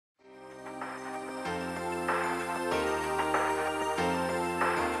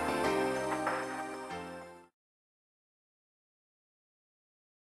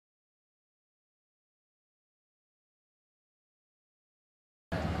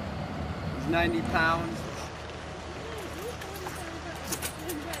90 pounds.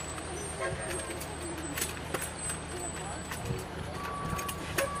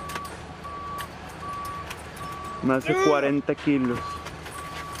 Más de 40 kilos.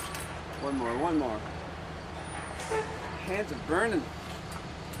 One more, one more. Hands are burning.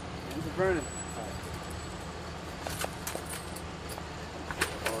 Hands are burning.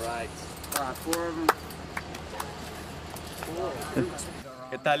 All right. Four of them.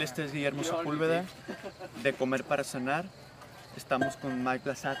 ¿Qué tal? Este es Guillermo Sepúlveda de Comer para Sanar. Estamos con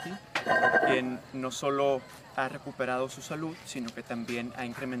Vlasaty, quien no solo ha recuperado su salud, sino que también ha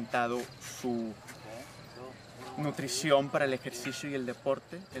incrementado su nutrición para el ejercicio y el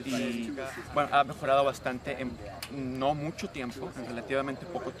deporte, y bueno, ha mejorado bastante en no mucho tiempo, en relativamente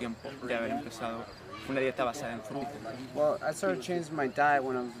poco tiempo de haber empezado una dieta basada en frutas. Well, I started changing my diet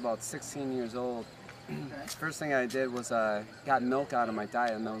when I was about 16 years old. First thing I did was got milk out of my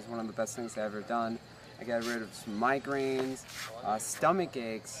diet, and that was one of the best things I ever done. I got rid of some migraines, stomach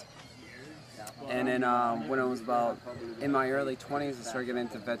aches, and then when I was about in my early 20s, I started getting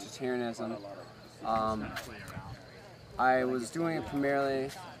into vegetarianism. I was doing it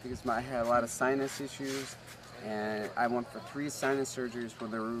primarily because I had a lot of sinus issues, and I went for 3 sinus surgeries where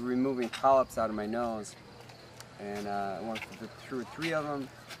they were removing polyps out of my nose. And I went through 3 of them,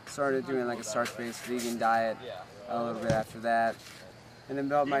 started doing like a starch-based vegan diet a little bit after that. And then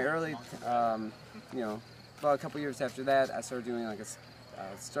about my early, about a couple years after that, I started doing like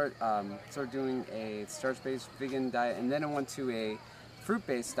started doing a starch-based vegan diet, and then I went to a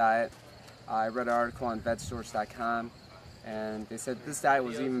fruit-based diet. I read an article on vegsource.com, and they said this diet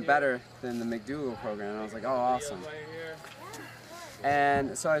was even better than the McDougall program, and I was like, oh, awesome.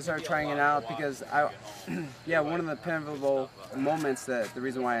 And so I started trying it out because one of the pivotal moments, that the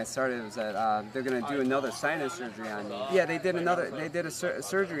reason why I started was that they're going to do another sinus surgery on me. Yeah, they did a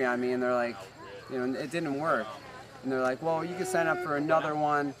surgery on me, and they're like, it didn't work. And they're like, well, you can sign up for another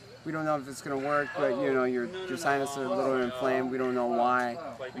one. We don't know if it's going to work, but your sinuses are a little inflamed. We don't know why.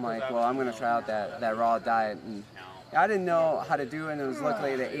 I'm like, well, I'm going to try out that raw diet. And I didn't know how to do it, and it was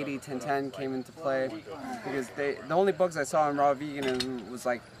luckily the 80-10-10 came into play, because the only books I saw on raw veganism was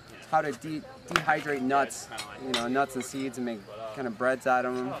like how to dehydrate nuts, nuts and seeds, and make kind of breads out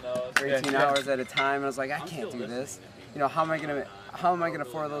of them for 18 hours at a time. And I was like, I can't do this. How am I gonna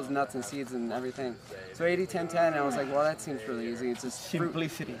afford those nuts and seeds and everything? So 80-10-10, and I was like, well, that seems really easy. It's just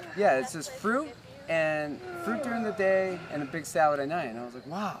Simplicity. Yeah, it's just fruit during the day and a big salad at night. And I was like,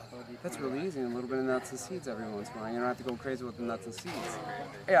 wow, that's really easy. And a little bit of nuts and seeds every once in a while. You don't have to go crazy with the nuts and seeds.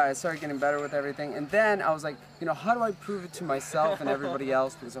 Yeah, I started getting better with everything. And then I was like, how do I prove it to myself and everybody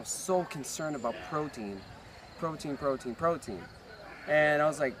else? Because I was so concerned about protein. And I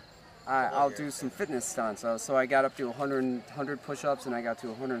was like, I'll do some fitness stunts. So I got up to 100 push-ups, and I got to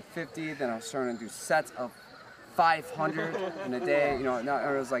 150. Then I was starting to do sets of 500 in a day.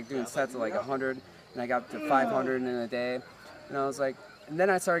 I was like doing sets of like 100, and I got up to 500 in a day. And I was like, and then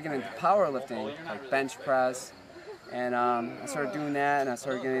I started getting into powerlifting, like bench press, and I started doing that, and I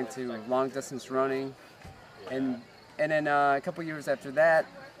started getting into long distance running, and then a couple years after that,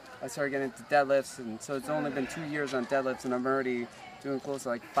 I started getting into deadlifts, and so it's only been 2 years on deadlifts, and I'm already doing close to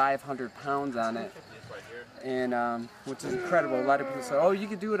like 500 pounds on it, and which is incredible. A lot of people say, oh, you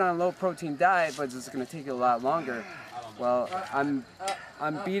could do it on a low protein diet, but it's going to take you a lot longer. Well, I'm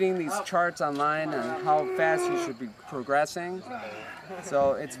beating these charts online on how fast you should be progressing,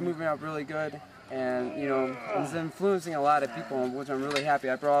 so it's moving up really good, and it's influencing a lot of people, which I'm really happy.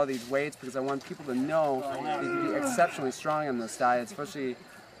 I brought all these weights because I want people to know that you can be exceptionally strong on this diet, especially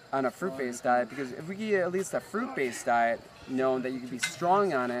on a fruit-based diet, because if we get at least a fruit-based diet known that you can be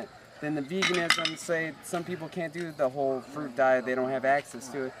strong on it, then the veganism, say some people can't do the whole fruit diet, they don't have access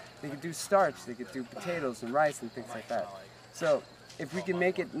to it, they could do starch, they could do potatoes and rice and things like that. So if we can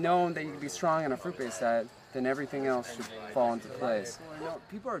make it known that you can be strong on a fruit-based diet, then everything else should fall into place.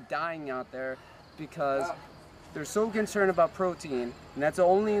 People are dying out there because they're so concerned about protein, and that's the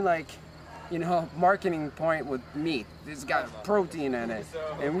only marketing point with meat. It's got protein in it,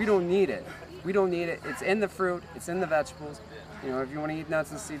 and we don't need it. We don't need it. It's in the fruit, it's in the vegetables. If you want to eat nuts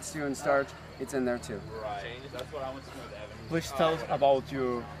and seeds too and starch, it's in there too. Please tell us about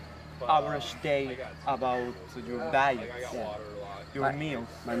your average day, about your diet, your meals.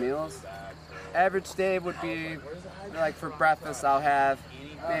 My meals? Average day would be, like for breakfast, I'll have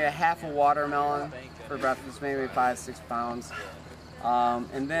maybe a half a watermelon for breakfast, maybe 5-6 pounds.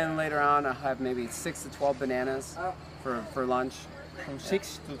 And then later on, I'll have maybe 6 to 12 bananas for lunch. From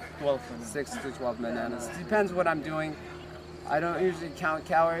 6 to 12 bananas. 6 to 12 bananas. Depends what I'm doing. I don't usually count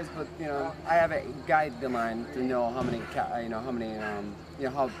calories, but you know, I have a guideline to know how many,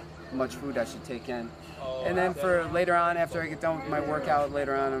 how much food I should take in. And then for later on, after I get done with my workout,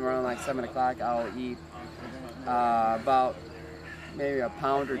 later on around like 7 o'clock, I'll eat about maybe a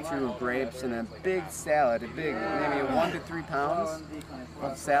pound or 2 of grapes and a big salad, maybe 1 to 3 pounds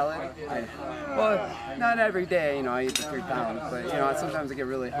of salad. Well, not every day, you know, I eat the 3 pounds, but you know, sometimes I get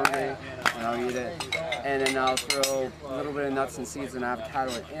really hungry and I'll eat it. And then I'll throw a little bit of nuts and seeds and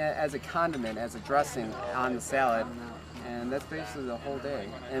avocado as a condiment, as a dressing on the salad. And that's basically the whole day.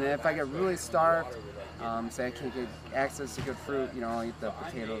 And if I get really starved, say I can't get access to good fruit, you know, I'll eat the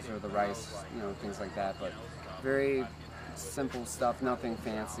potatoes or the rice, you know, things like that. But very simple stuff, nothing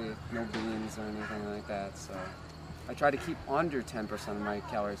fancy, no beans or anything like that. So I try to keep under 10% of my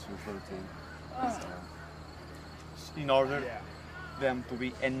calories from protein. So. In order them to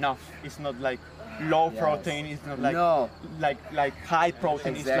be enough, it's not like low protein, it's not like like high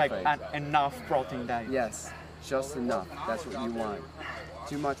protein, Exactly. It's like an enough protein diet. Yes, just enough. That's what you want.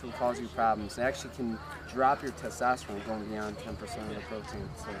 Too much will cause you problems. It actually can drop your testosterone going beyond 10% of the protein.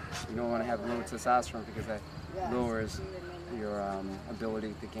 So you don't want to have low testosterone because that lowers your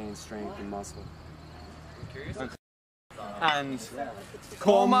ability to gain strength and muscle. And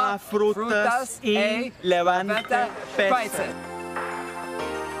coma frutas y levanta pesas.